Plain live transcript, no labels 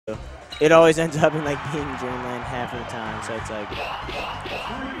it always ends up in like being Dreamland half of the time. So it's like,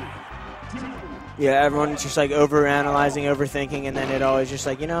 yeah, everyone's just like over-analyzing, overthinking, and then it always just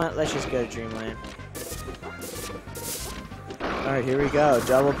like, you know what, let's just go to Dreamland. All right, here we go.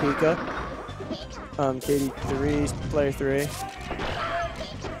 Double Pika. KD3, player 3.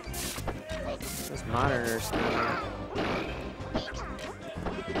 This monitor's still here.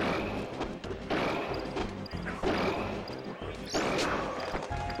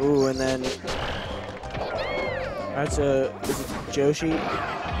 Ooh, and then that's is it Joshi?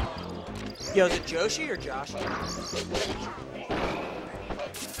 Yo, is it Joshi or Joshi?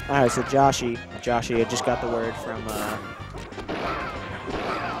 All right, so Joshi, I just got the word from.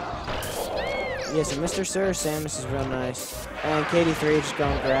 Yeah, so Mr. Sir, Samus is real nice, and KD3 just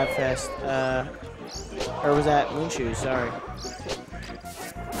going grab fest. Or was that Moonshoe? Sorry.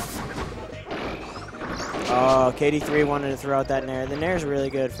 Oh, KD3 wanted to throw out that Nair. The Nair's really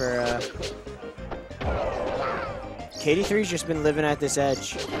good for. KD3's just been living at this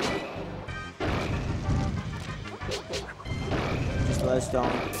edge. Just let us down.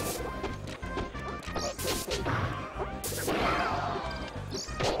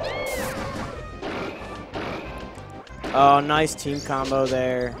 Oh, nice team combo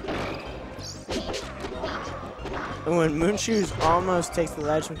there. When Moonshoe almost takes the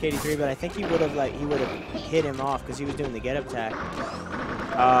ledge from KD3, but I think he would have hit him off because he was doing the get up attack.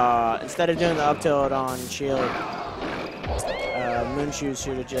 Instead of doing the up tilt on shield, Moonshoe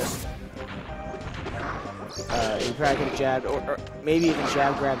should have just he probably could have jabbed or maybe even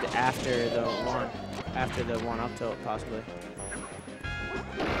jab grabbed after the one up tilt possibly.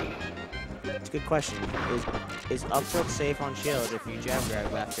 It's a good question. Is up tilt safe on shield if you jab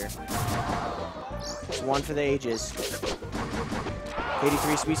grab after? It's one for the ages.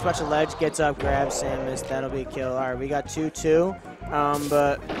 KD3 sweet spot to ledge, gets up, grabs Samus. That'll be a kill. All right, we got 2-2.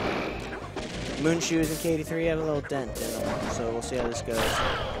 But Moonshoe and KD3 have a little dent in them, so we'll see how this goes.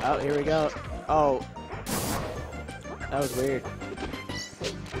 Oh, here we go. Oh, that was weird.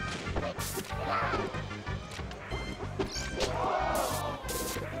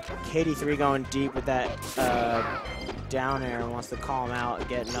 KD3 going deep with that down air and wants to call him out,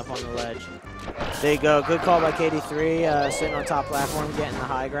 getting up on the ledge. There you go. Good call by KD3, sitting on top platform, getting the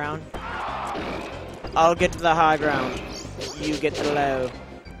high ground. I'll get to the high ground. You get the low.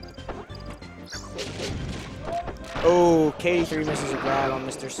 Oh, KD3 misses a grab on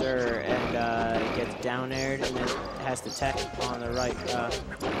Mr. Sir and gets down aired and then has the tech on the right.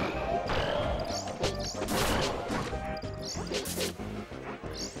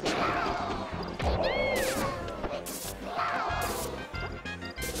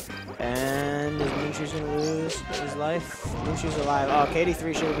 And is Moonshoe going to lose his life? Moonshoe's alive. Oh,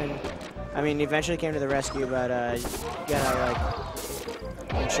 KD3 should have been... I mean, he eventually came to the rescue, but you gotta,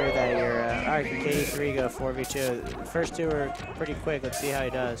 like, ensure that you're... Alright, can KD3 go 4v2? The first two are pretty quick. Let's see how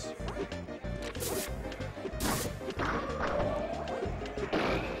he does.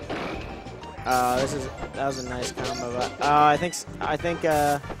 That was a nice combo. But, I think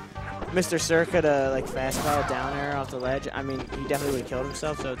Mr. Sir could have like fast followed down air off the ledge. I mean, he definitely would have killed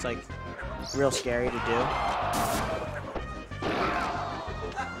himself, so it's like real scary to do.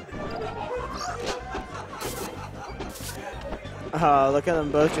 Look at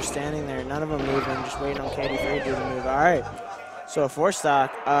them both just standing there. None of them moving, just waiting on KD3 to do the move. All right, so a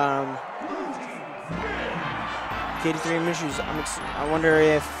 4-stock. KD3 and Moonshoe.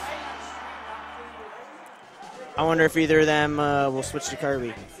 I wonder if either of them will switch to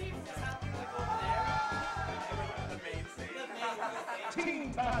Kirby.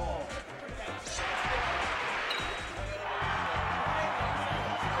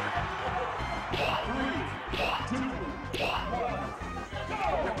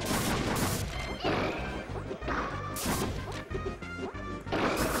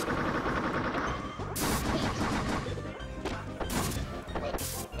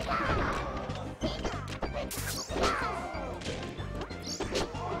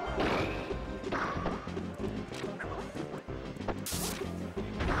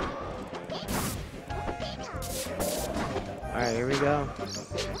 All right, here we go.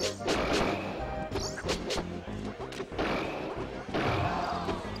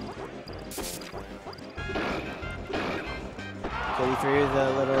 KD3 with a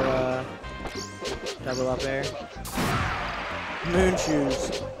little double up air.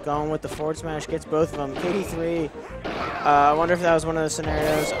 Moonshoe going with the forward smash, gets both of them. KD3, I wonder if that was one of the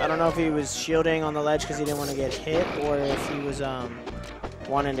scenarios. I don't know if he was shielding on the ledge because he didn't want to get hit, or if he was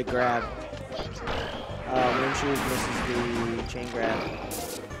wanting to grab. Moonshoe misses the chain grab.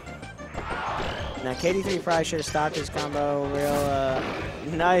 Now KD3 probably should have stopped his combo. Real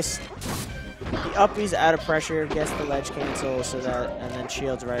nice. The uppies out of pressure, gets the ledge cancel so that, and then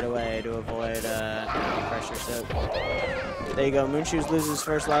shields right away to avoid any pressure. So there you go. Moonshoe loses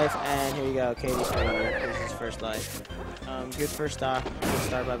first life, and here you go. KD3 loses first life. Good first stock. Good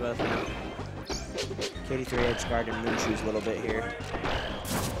start by both of them. KD3 edge guard and Moonshoe a little bit here.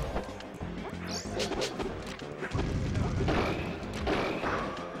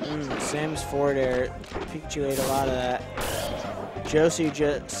 Sam's forward air. Pikachu ate a lot of that. Joshi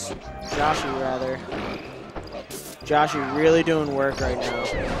really doing work right now.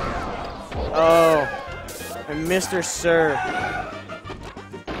 Oh, and Mr. Sir.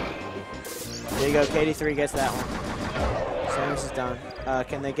 There you go. KD3 gets that one. Samus is done.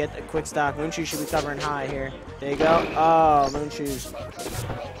 Can they get a quick stock? Moonshoe should be covering high here. There you go. Oh, Moonshoe's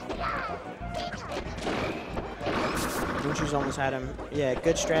almost had him. Yeah,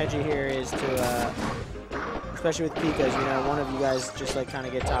 good strategy here is to, especially with Pikas, you know, one of you guys just like kind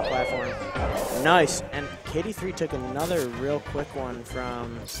of get top platform. Nice. And KD3 took another real quick one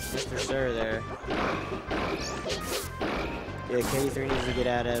from Mr. Sir there. Yeah, KD3 needs to get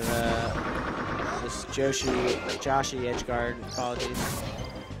out of this Joshi edge guard. Apologies.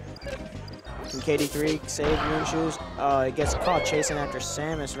 Can KD3 save Moonshoe? Oh, it gets caught chasing after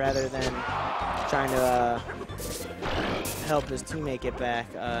Samus rather than trying to help his teammate get back,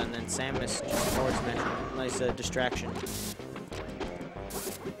 and then Samus just forward smash. Nice distraction.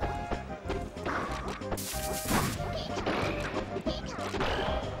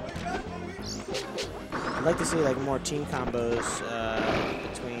 I'd like to see like more team combos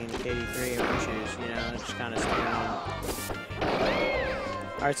between KD3 and Moonshoe, you know, just kind of staying on.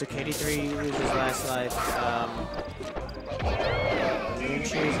 Alright, so KD3 loses last life.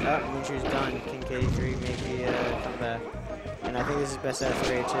 Moonshoe's done. Can KD3 maybe come back? And I think this is best out of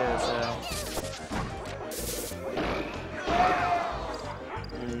 3 too, so.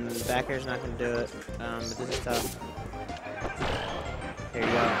 Back air's not going to do it, but this is tough. Here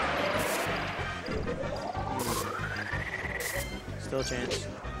you go. Still a chance.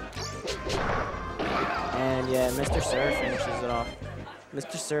 And yeah, Mr. Sir finishes it off.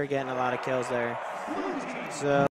 Mr. Sir getting a lot of kills there. So.